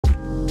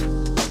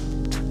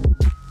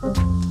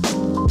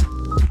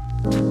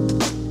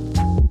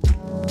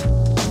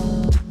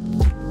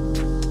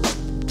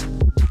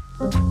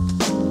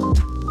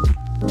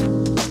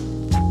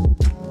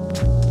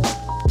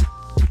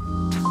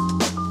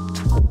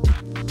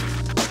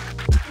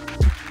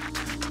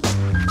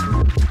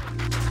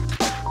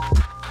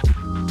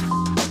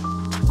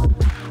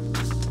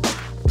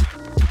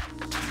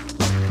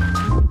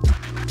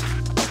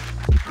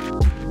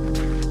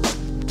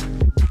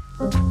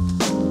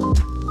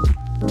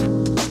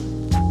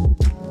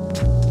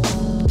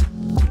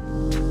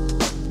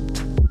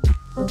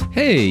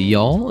Hey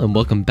y'all, and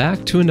welcome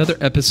back to another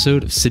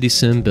episode of City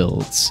Sim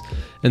Builds.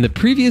 In the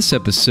previous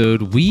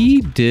episode,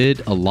 we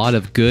did a lot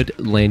of good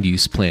land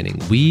use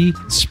planning. We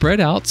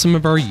spread out some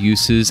of our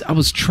uses. I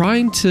was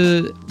trying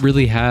to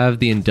really have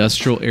the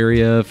industrial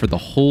area for the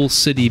whole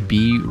city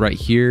be right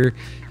here,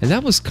 and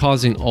that was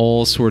causing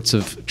all sorts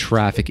of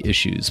traffic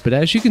issues. But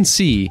as you can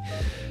see,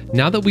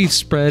 now that we've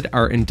spread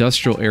our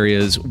industrial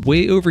areas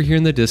way over here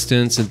in the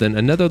distance and then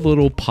another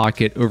little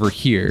pocket over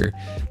here,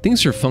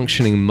 things are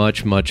functioning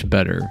much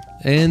better.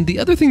 And the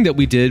other thing that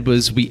we did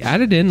was we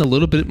added in a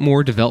little bit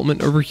more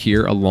development over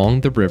here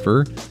along the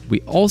river. We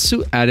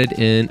also added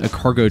in a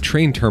cargo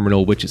train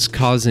terminal, which is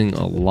causing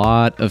a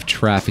lot of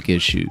traffic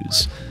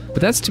issues. But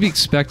that's to be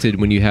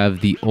expected when you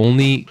have the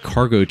only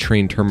cargo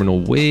train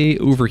terminal way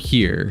over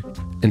here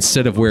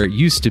instead of where it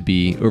used to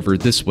be over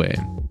this way.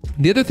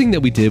 The other thing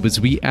that we did was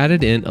we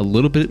added in a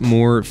little bit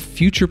more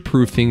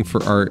future-proofing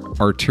for our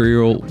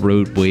arterial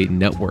roadway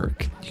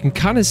network. You can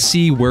kind of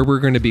see where we're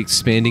going to be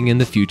expanding in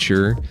the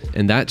future,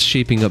 and that's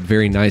shaping up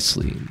very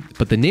nicely.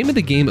 But the name of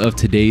the game of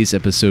today's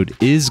episode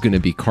is going to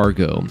be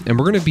cargo, and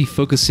we're going to be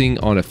focusing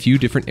on a few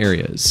different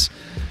areas.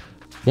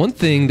 One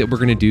thing that we're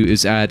going to do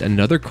is add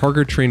another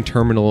cargo train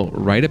terminal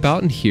right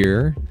about in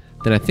here.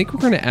 Then I think we're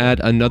going to add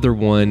another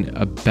one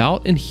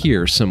about in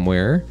here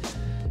somewhere.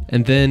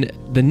 And then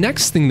the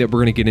next thing that we're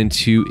going to get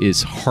into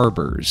is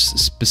harbors,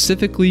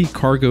 specifically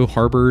cargo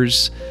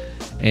harbors,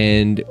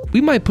 and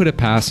we might put a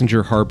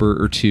passenger harbor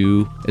or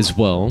two as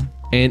well.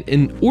 And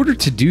in order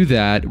to do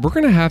that, we're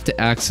going to have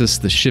to access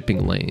the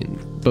shipping lane.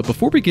 But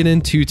before we get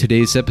into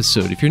today's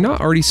episode, if you're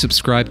not already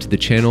subscribed to the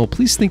channel,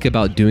 please think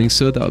about doing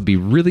so. That would be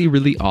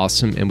really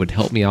awesome and would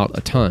help me out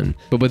a ton.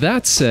 But with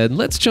that said,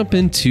 let's jump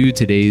into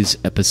today's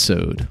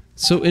episode.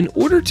 So in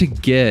order to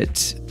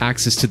get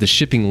access to the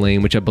shipping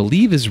lane, which I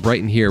believe is right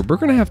in here, we're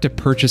going to have to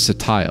purchase a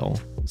tile.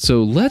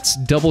 So let's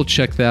double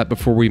check that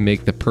before we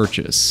make the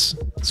purchase.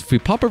 So if we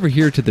pop over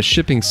here to the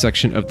shipping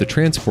section of the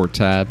transport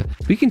tab,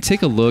 we can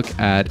take a look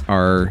at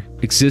our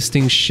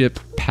existing ship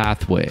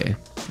pathway.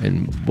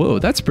 And whoa,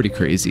 that's pretty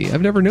crazy.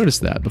 I've never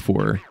noticed that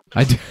before.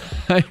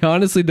 I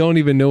honestly don't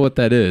even know what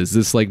that is.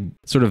 This like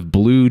sort of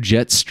blue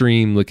jet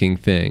stream looking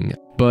thing.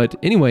 But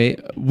anyway,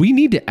 we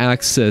need to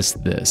access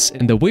this,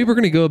 and the way we're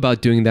going to go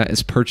about doing that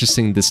is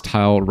purchasing this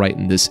tile right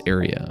in this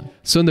area.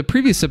 So in the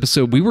previous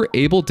episode, we were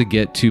able to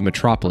get to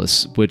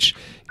Metropolis, which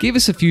gave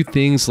us a few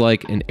things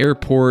like an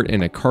airport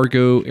and a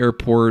cargo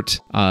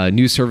airport,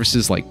 new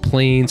services like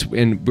planes,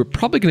 and we're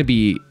probably going to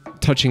be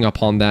touching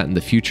upon that in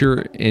the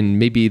future in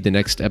maybe the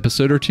next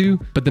episode or two.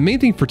 But the main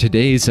thing for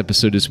today's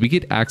episode is we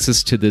get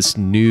access to this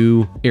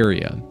new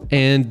area.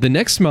 And the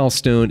next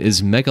milestone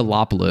is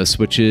Megalopolis,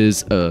 which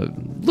is a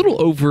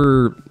little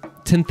over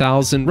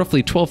 10,000,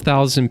 roughly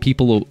 12,000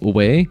 people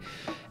away.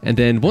 And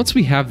then once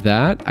we have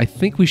that, I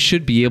think we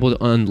should be able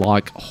to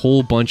unlock a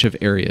whole bunch of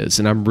areas,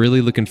 and I'm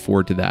really looking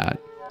forward to that.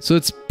 So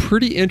it's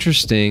pretty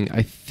interesting.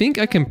 I think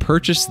I can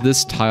purchase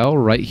this tile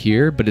right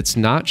here, but it's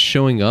not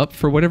showing up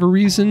for whatever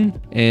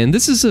reason. And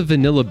this is a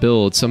vanilla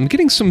build, so I'm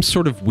getting some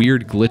sort of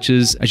weird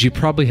glitches, as you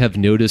probably have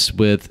noticed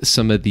with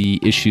some of the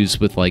issues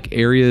with like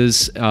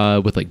areas,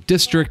 with like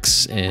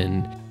districts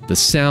and the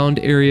sound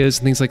areas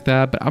and things like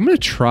that. But I'm gonna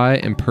try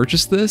and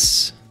purchase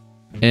this,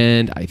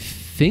 and I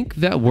think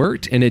that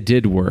worked, and it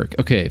did work.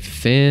 Okay,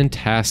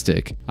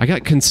 fantastic. I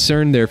got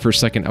concerned there for a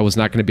second I was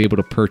not gonna be able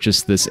to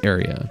purchase this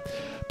area.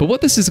 But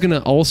what this is going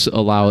to also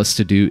allow us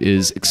to do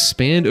is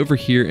expand over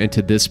here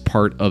into this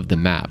part of the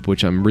map,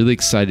 which I'm really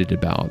excited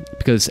about.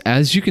 Because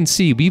as you can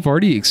see, we've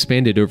already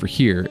expanded over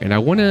here, and I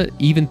want to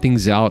even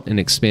things out and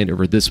expand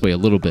over this way a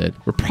little bit.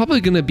 We're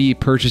probably going to be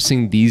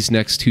purchasing these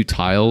next two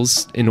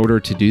tiles in order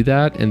to do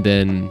that, and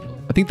then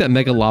I think that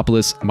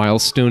Megalopolis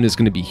milestone is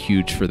going to be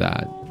huge for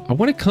that. I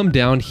want to come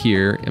down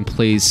here and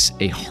place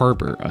a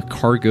harbor, a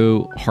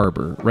cargo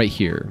harbor right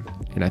here.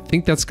 And I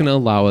think that's going to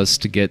allow us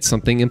to get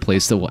something in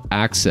place that will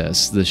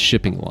access the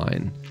shipping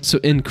line. So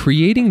in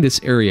creating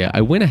this area,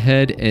 I went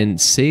ahead and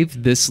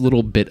saved this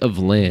little bit of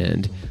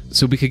land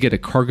so we could get a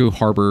cargo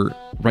harbor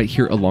right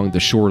here along the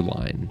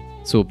shoreline.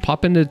 So we'll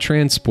pop into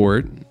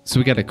transport. So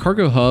we got a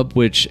cargo hub,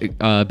 which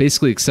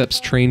basically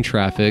accepts train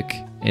traffic,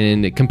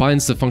 and it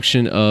combines the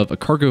function of a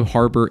cargo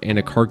harbor and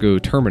a cargo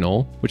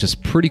terminal, which is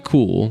pretty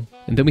cool.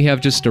 And then we have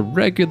just a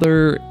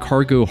regular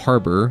cargo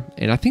harbor,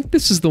 and I think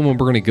this is the one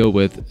we're going to go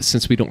with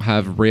since we don't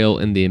have rail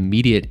in the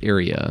immediate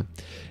area.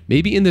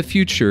 Maybe in the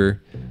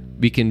future,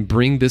 we can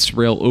bring this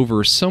rail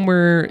over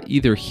somewhere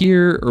either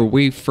here or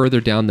way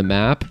further down the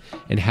map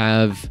and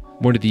have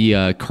one of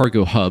the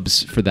cargo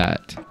hubs for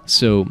that.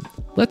 So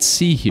let's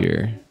see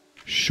here.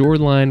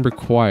 Shoreline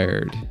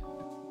required.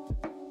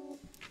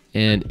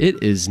 And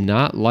it is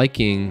not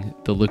liking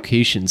the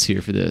locations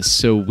here for this,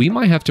 so we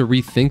might have to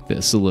rethink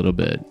this a little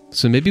bit.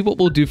 So maybe what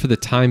we'll do for the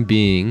time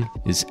being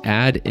is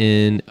add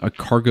in a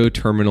cargo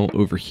terminal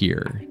over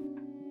here.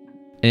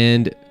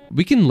 And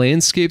we can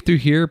landscape through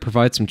here,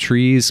 provide some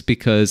trees,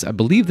 because I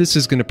believe this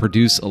is going to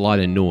produce a lot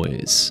of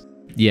noise.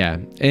 Yeah,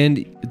 and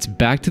it's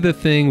back to the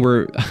thing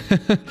where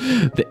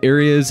the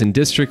areas and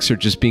districts are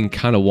just being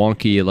kind of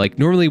wonky. Like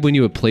normally when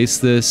you would place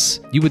this,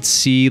 you would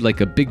see like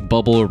a big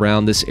bubble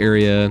around this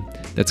area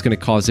that's going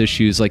to cause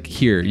issues. Like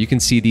here, you can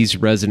see these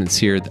residents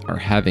here that are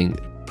having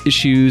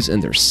issues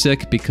and they're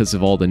sick because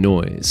of all the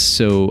noise.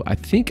 So I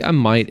think I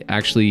might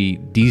actually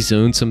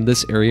dezone some of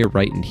this area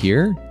right in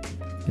here.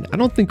 And I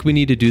don't think we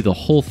need to do the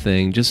whole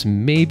thing, just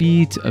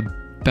maybe to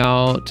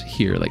about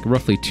here, like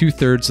roughly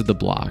 2/3 of the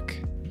block.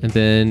 And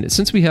then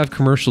since we have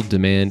commercial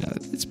demand,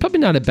 it's probably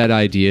not a bad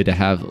idea to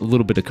have a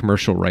little bit of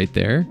commercial right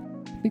there.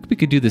 I think we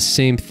could do the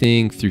same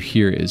thing through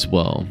here as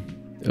well.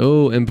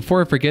 Oh, and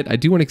before I forget, I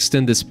do want to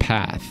extend this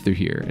path through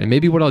here. And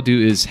maybe what I'll do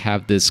is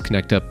have this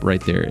connect up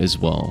right there as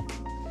well.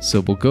 So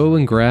we'll go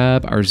and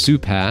grab our zoo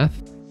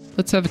path.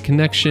 Let's have a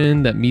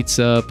connection that meets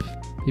up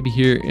maybe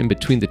here in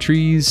between the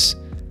trees,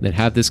 and then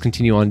have this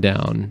continue on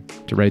down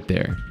to right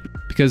there.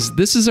 Because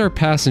this is our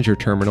passenger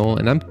terminal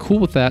and I'm cool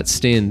with that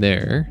staying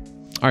there.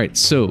 All right,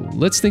 so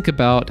let's think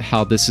about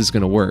how this is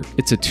going to work.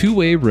 It's a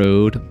two-way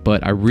road,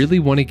 but I really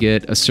want to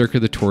get a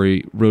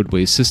circulatory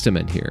roadway system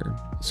in here.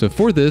 So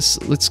for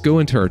this, let's go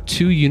into our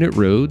 2-unit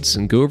roads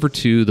and go over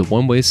to the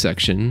one-way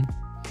section.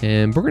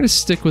 And we're going to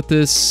stick with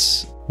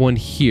this one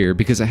here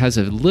because it has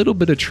a little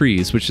bit of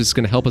trees, which is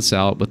going to help us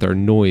out with our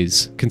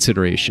noise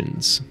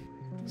considerations.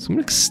 So I'm going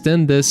to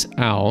extend this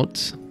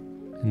out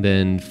and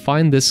then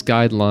find this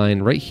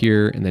guideline right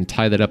here and then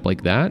tie that up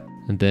like that.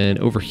 And then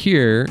over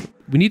here,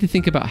 we need to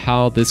think about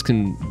how this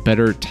can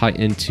better tie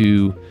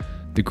into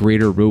the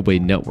greater roadway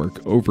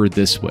network over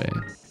this way.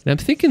 And I'm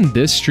thinking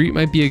this street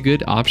might be a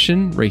good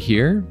option right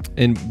here.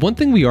 And one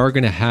thing we are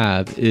going to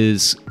have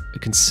is a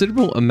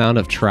considerable amount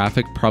of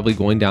traffic probably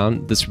going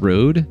down this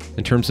road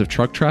in terms of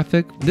truck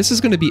traffic. This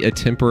is going to be a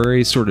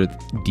temporary sort of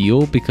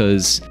deal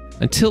because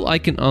until I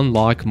can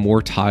unlock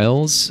more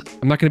tiles,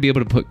 I'm not going to be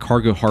able to put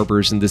cargo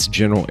harbors in this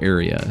general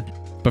area.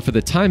 But for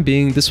the time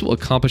being, this will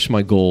accomplish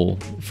my goal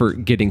for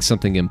getting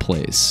something in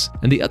place.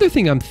 And the other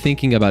thing I'm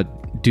thinking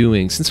about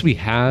doing, since we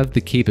have the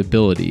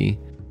capability,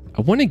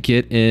 I want to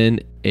get in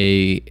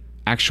a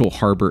actual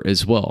harbor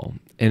as well.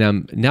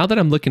 And now that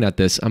I'm looking at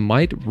this, I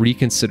might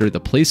reconsider the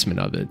placement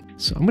of it.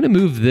 So I'm going to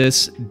move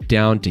this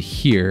down to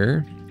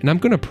here, and I'm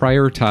going to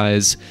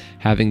prioritize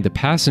having the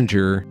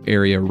passenger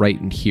area right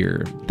in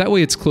here. That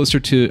way it's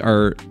closer to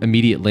our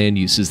immediate land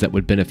uses that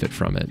would benefit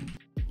from it.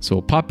 So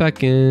we'll pop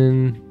back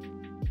in.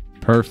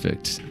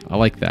 Perfect. I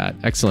like that.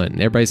 Excellent.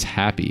 And everybody's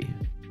happy.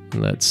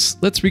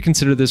 Let's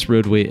reconsider this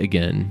roadway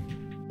again.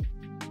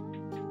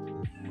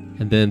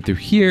 And then through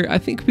here, I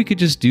think we could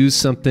just do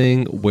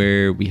something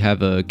where we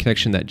have a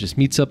connection that just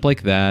meets up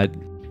like that.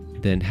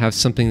 Then have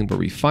something where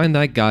we find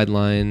that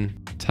guideline,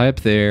 tie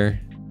up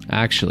there.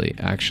 Actually,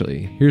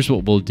 here's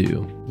what we'll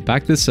do.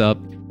 Back this up.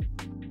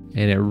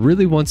 And it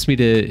really wants me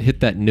to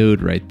hit that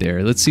node right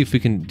there. Let's see if we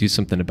can do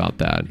something about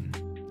that.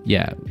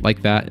 Yeah,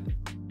 like that.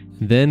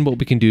 Then what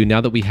we can do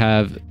now that we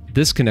have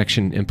this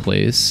connection in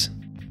place,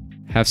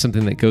 have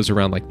something that goes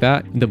around like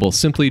that, and then we'll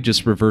simply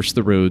just reverse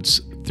the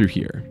roads through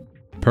here.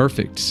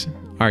 Perfect.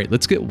 All right,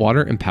 let's get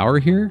water and power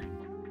here.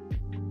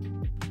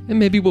 And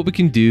maybe what we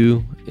can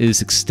do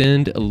is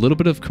extend a little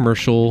bit of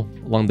commercial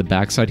along the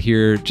backside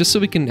here, just so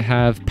we can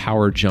have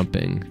power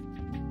jumping.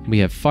 We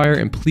have fire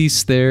and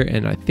police there,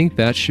 and I think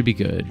that should be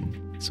good.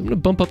 So I'm gonna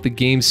bump up the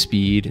game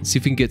speed and see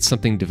if we can get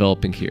something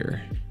developing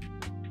here.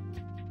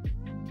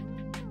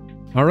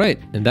 All right,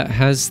 and that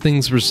has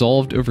things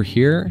resolved over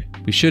here.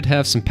 We should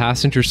have some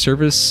passenger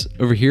service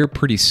over here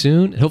pretty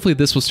soon. Hopefully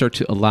this will start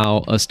to allow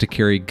us to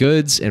carry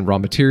goods and raw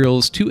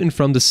materials to and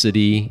from the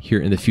city here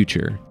in the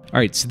future. All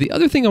right, so the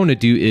other thing I want to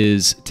do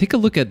is take a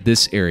look at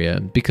this area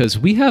because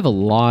we have a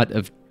lot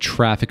of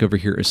traffic over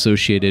here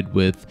associated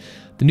with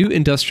the new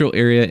industrial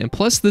area, and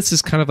plus this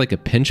is kind of like a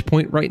pinch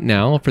point right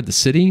now for the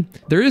city.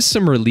 There is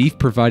some relief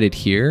provided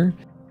here,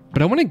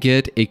 but I want to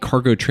get a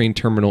cargo train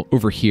terminal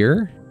over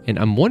here. And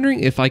I'm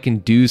wondering if I can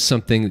do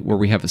something where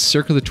we have a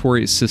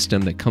circulatory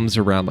system that comes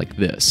around like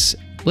this.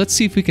 Let's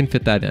see if we can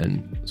fit that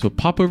in. So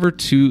pop over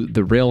to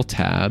the rail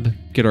tab,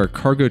 get our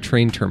cargo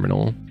train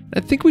terminal. I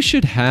think we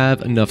should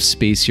have enough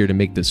space here to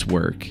make this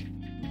work.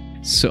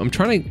 So I'm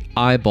trying to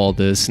eyeball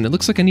this, and it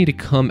looks like I need to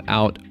come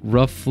out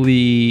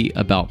roughly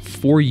about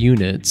 4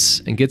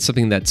 units and get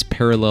something that's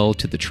parallel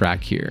to the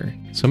track here.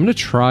 So I'm going to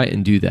try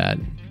and do that.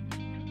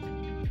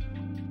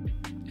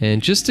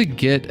 And just to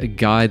get a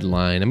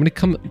guideline, I'm going to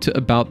come to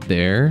about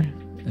there,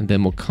 and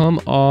then we'll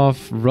come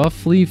off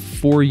roughly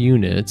 4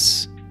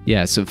 units.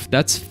 Yeah, so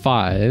that's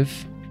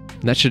 5.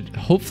 And that should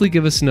hopefully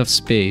give us enough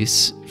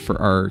space for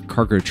our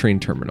cargo train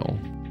terminal.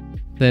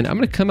 Then I'm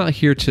going to come out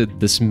here to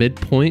this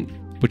midpoint,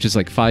 which is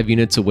like 5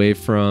 units away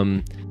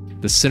from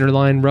the center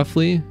line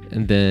roughly.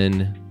 And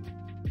then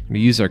we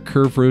use our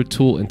curve road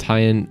tool and tie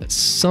in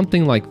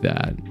something like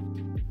that.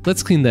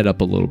 Let's clean that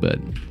up a little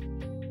bit.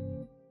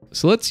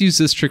 So let's use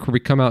this trick where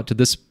we come out to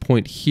this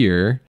point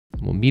here.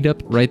 We'll meet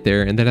up right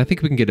there, and then I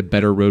think we can get a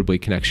better roadway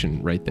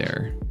connection right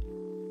there.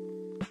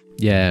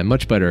 Yeah,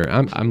 much better.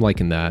 I'm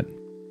liking that.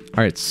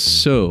 All right,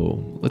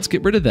 so let's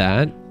get rid of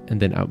that. And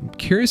then I'm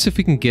curious if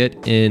we can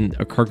get in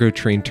a cargo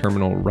train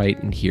terminal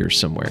right in here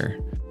somewhere.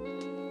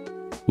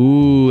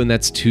 Ooh, and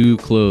that's too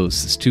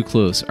close. It's too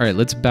close. All right,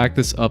 let's back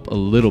this up a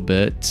little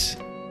bit.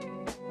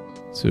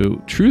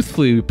 So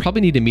truthfully, we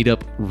probably need to meet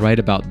up right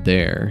about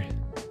there.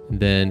 And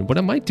then what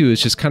I might do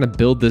is just kind of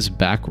build this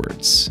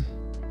backwards.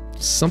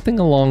 Something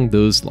along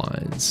those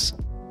lines.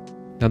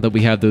 Now that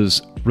we have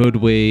those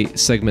roadway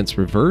segments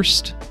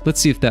reversed, let's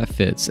see if that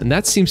fits. And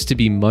that seems to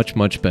be much,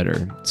 much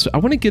better. So I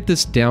want to get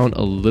this down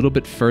a little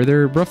bit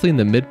further, roughly in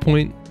the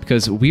midpoint,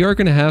 because we are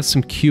going to have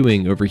some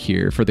queuing over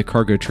here for the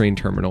cargo train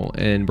terminal.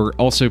 And we're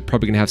also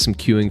probably going to have some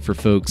queuing for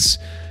folks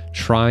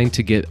trying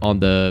to get on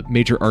the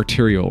major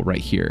arterial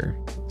right here.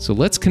 So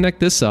let's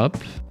connect this up.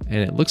 And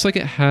it looks like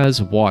it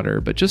has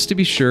water, but just to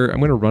be sure, I'm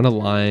going to run a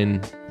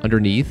line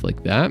underneath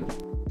like that.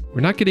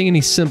 We're not getting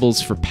any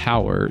symbols for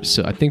power,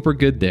 so I think we're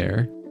good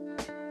there.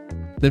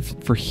 Then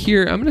for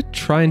here, I'm going to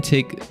try and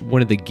take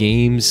one of the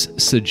game's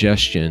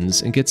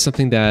suggestions and get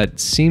something that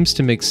seems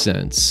to make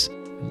sense.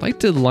 I'd like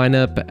to line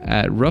up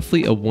at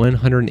roughly a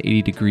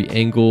 180-degree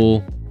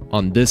angle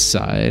on this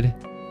side.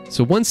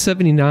 So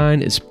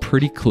 179 is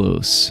pretty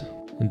close.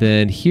 And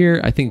then here,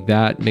 I think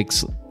that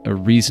makes a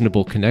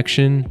reasonable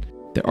connection.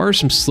 There are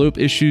some slope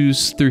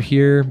issues through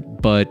here,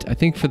 but I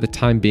think for the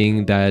time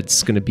being,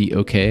 that's going to be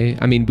okay.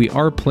 I mean, we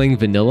are playing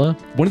vanilla.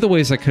 One of the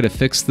ways I could have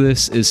fixed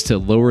this is to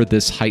lower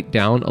this height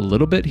down a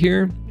little bit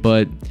here,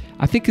 but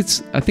I think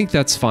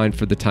that's fine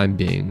for the time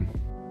being.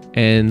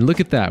 And look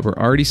at that, we're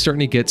already starting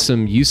to get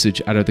some usage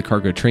out of the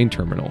cargo train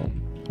terminal.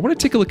 I want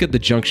to take a look at the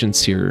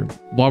junctions here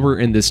while we're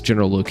in this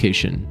general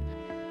location.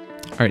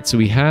 All right, so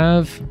we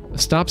have a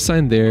stop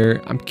sign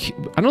there.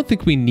 I don't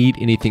think we need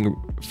anything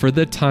for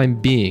the time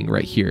being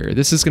right here.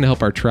 This is going to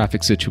help our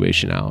traffic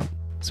situation out.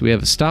 So we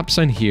have a stop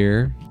sign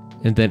here,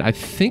 and then I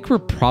think we're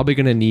probably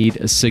going to need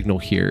a signal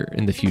here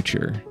in the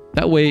future.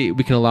 That way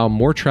we can allow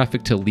more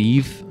traffic to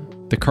leave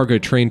the cargo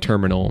train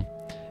terminal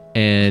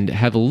and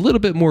have a little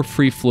bit more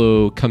free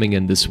flow coming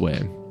in this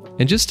way.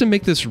 And just to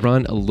make this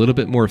run a little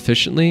bit more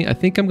efficiently, I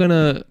think I'm going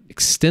to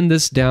extend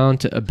this down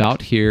to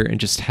about here and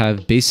just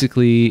have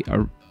basically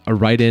a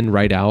right in,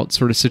 right out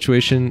sort of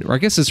situation. Or I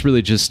guess it's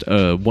really just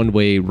a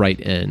one-way right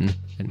in.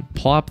 And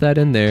plop that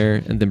in there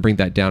and then bring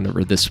that down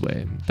over this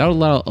way. That'll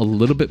allow a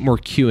little bit more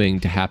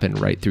queuing to happen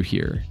right through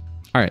here.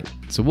 All right,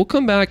 so we'll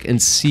come back and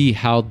see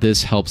how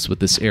this helps with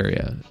this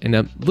area. And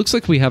it looks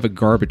like we have a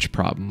garbage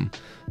problem.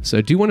 So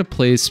I do want to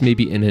place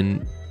maybe an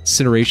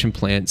incineration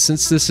plant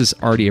since this is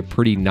already a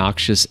pretty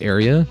noxious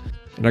area.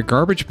 And our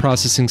garbage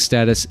processing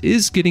status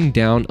is getting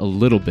down a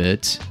little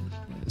bit.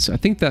 So I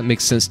think that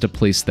makes sense to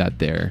place that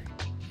there.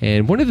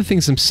 And one of the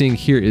things I'm seeing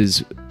here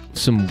is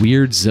some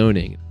weird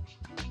zoning.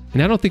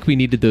 And I don't think we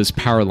needed those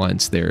power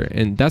lines there.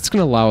 And that's going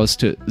to allow us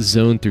to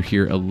zone through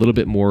here a little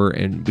bit more.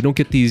 And we don't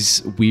get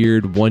these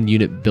weird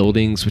one-unit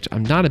buildings, which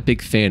I'm not a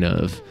big fan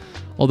of.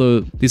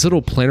 Although these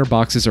little planter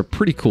boxes are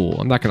pretty cool,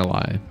 I'm not going to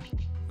lie.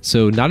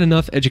 So not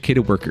enough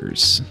educated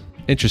workers.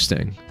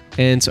 Interesting.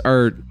 And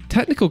our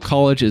technical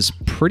college is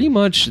pretty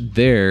much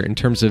there in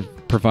terms of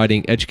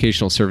providing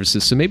educational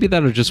services. So maybe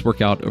that'll just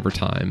work out over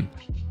time.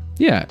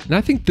 Yeah, and I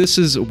think this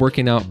is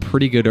working out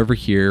pretty good over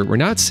here. We're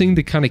not seeing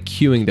the kind of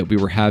queuing that we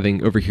were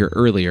having over here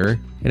earlier.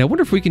 And I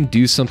wonder if we can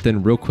do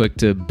something real quick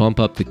to bump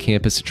up the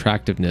campus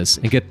attractiveness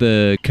and get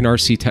the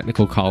Canarsie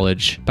Technical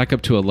College back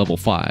up to a level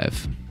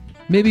 5.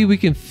 Maybe we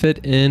can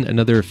fit in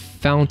another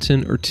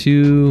fountain or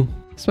two.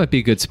 This might be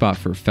a good spot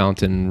for a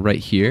fountain right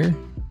here.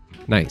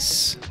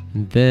 Nice.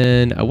 And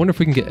then I wonder if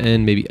we can get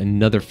in maybe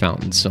another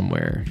fountain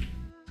somewhere.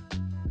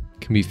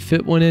 Can we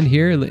fit one in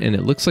here? And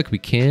it looks like we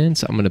can,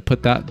 so I'm going to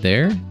put that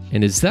there.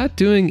 And is that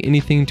doing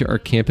anything to our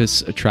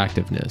campus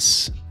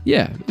attractiveness?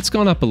 Yeah, it's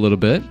gone up a little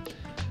bit.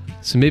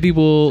 So maybe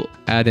we'll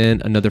add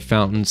in another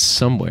fountain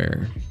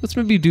somewhere. Let's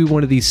maybe do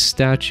one of these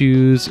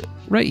statues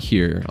right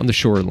here on the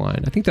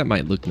shoreline. I think that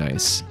might look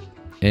nice.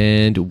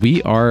 And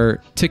we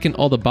are ticking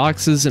all the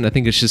boxes, and I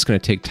think it's just going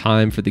to take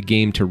time for the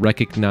game to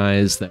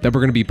recognize that we're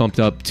going to be bumped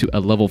up to a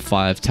level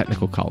 5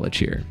 technical college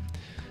here.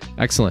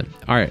 Excellent.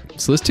 All right,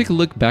 so let's take a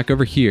look back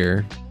over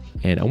here,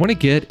 and I want to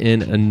get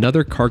in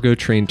another cargo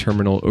train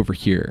terminal over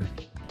here.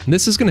 And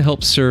this is going to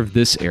help serve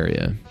this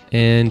area.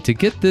 And to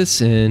get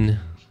this in,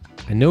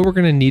 I know we're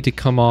going to need to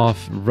come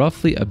off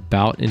roughly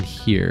about in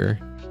here.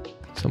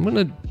 So I'm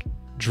going to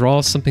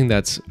draw something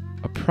that's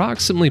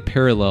approximately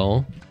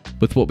parallel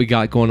with what we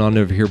got going on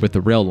over here with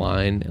the rail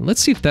line. And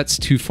let's see if that's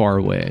too far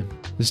away.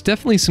 There's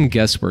definitely some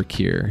guesswork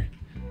here.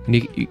 And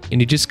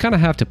you just kind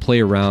of have to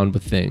play around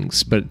with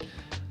things, but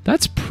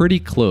that's pretty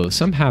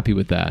close. I'm happy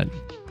with that.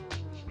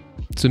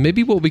 So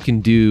maybe what we can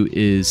do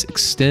is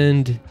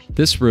extend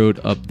this road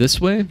up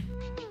this way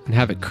and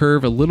have it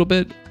curve a little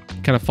bit,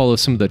 kind of follow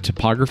some of the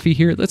topography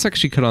here. Let's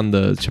actually cut on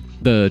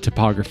the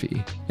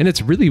topography. And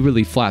it's really,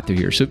 really flat through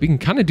here, so we can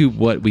kind of do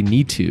what we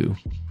need to.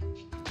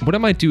 What I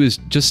might do is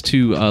just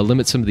to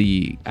limit some of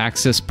the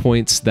access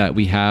points that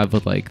we have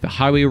with like the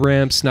highway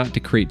ramps, not to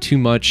create too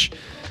much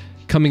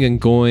coming and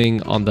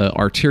going on the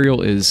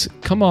arterial, is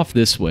come off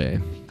this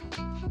way.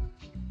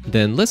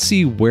 Then let's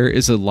see where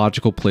is a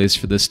logical place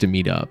for this to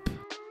meet up.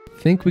 I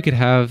think we could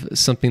have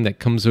something that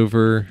comes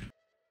over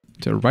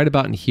to right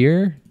about in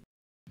here.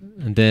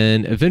 And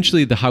then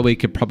eventually the highway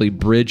could probably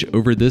bridge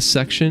over this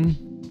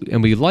section.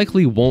 And we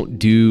likely won't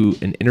do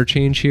an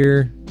interchange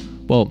here.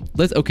 Well,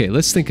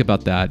 let's think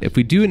about that. If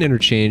we do an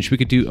interchange, we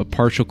could do a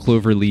partial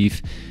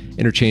cloverleaf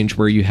interchange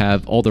where you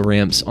have all the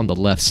ramps on the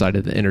left side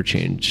of the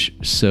interchange.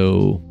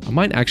 So I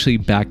might actually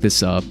back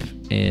this up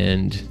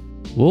and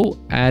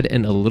we'll add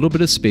in a little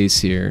bit of space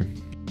here.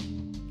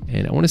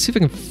 And I want to see if I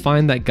can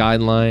find that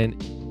guideline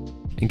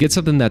and get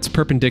something that's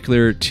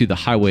perpendicular to the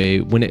highway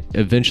when it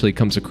eventually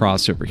comes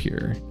across over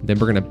here. Then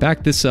we're going to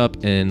back this up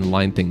and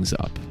line things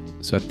up.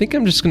 So I think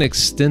I'm just going to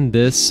extend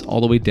this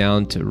all the way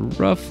down to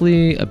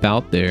roughly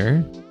about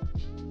there.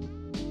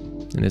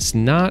 And it's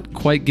not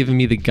quite giving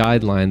me the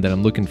guideline that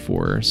I'm looking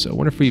for. So I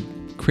wonder if we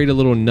create a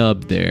little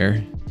nub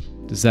there.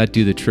 Does that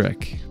do the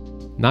trick?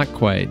 Not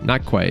quite,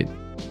 not quite.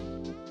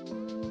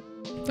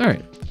 All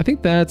right, I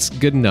think that's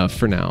good enough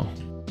for now.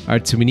 All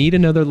right, so we need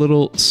another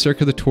little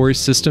circulatory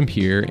system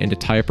here and to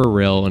tie up our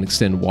rail and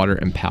extend water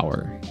and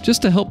power.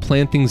 Just to help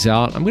plan things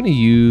out, I'm going to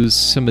use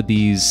some of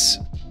these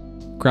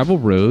gravel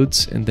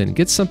roads and then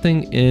get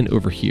something in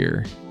over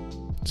here.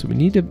 So we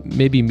need to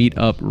maybe meet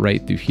up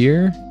right through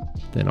here.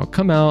 Then I'll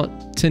come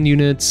out 10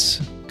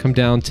 units, come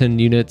down 10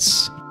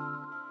 units.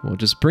 We'll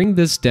just bring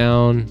this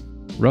down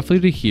roughly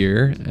to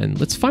here, and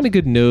let's find a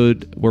good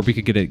node where we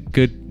could get a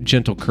good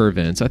gentle curve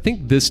in. So I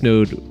think this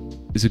node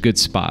is a good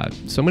spot.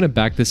 So I'm going to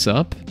back this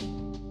up.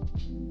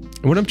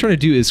 And what I'm trying to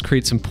do is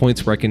create some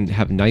points where I can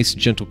have nice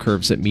gentle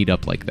curves that meet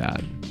up like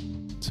that.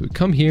 So we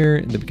come here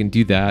and then we can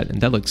do that,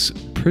 and that looks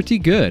pretty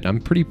good. I'm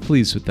pretty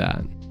pleased with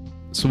that.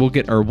 So we'll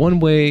get our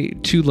one-way,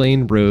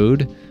 two-lane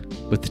road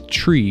with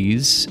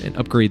trees and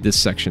upgrade this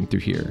section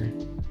through here.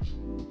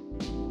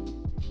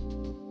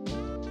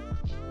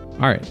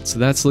 All right, so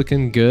that's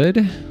looking good.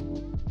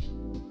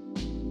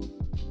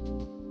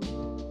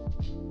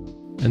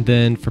 And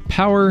then for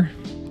power,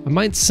 I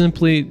might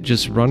simply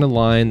just run a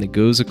line that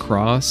goes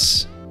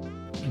across,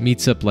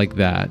 meets up like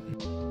that.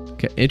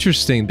 Okay,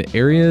 interesting. The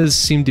areas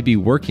seem to be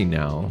working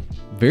now.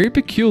 Very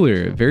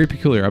peculiar, very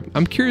peculiar.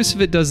 I'm curious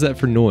if it does that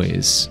for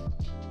noise.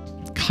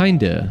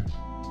 Kinda.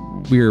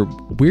 We're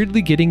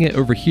weirdly getting it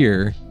over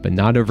here, but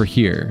not over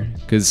here,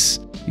 because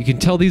you can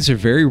tell these are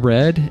very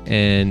red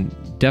and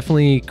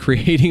definitely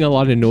creating a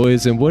lot of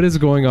noise. And what is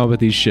going on with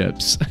these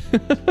ships?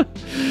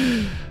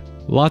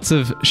 Lots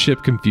of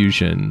ship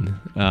confusion.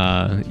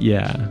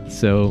 Yeah,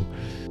 so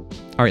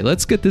all right,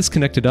 let's get this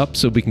connected up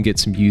so we can get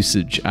some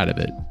usage out of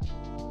it.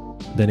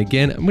 Then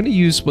again, I'm going to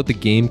use what the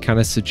game kind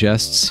of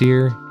suggests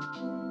here.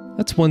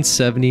 That's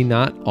 170,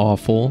 not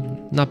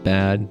awful, not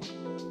bad.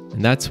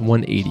 And that's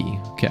 180.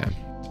 Okay,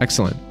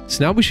 excellent.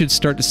 So now we should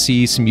start to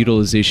see some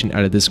utilization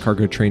out of this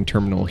cargo train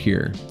terminal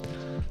here.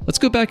 Let's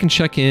go back and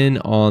check in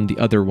on the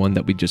other one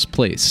that we just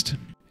placed.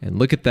 And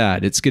look at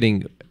that, it's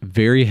getting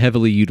very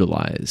heavily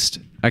utilized.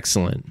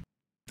 Excellent.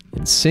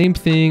 And same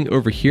thing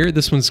over here.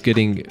 This one's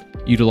getting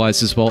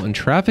utilized as well, and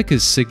traffic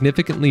is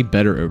significantly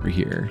better over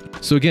here.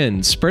 So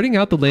again, spreading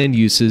out the land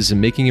uses and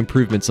making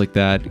improvements like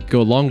that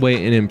go a long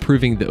way in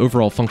improving the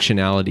overall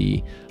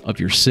functionality of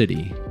your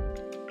city.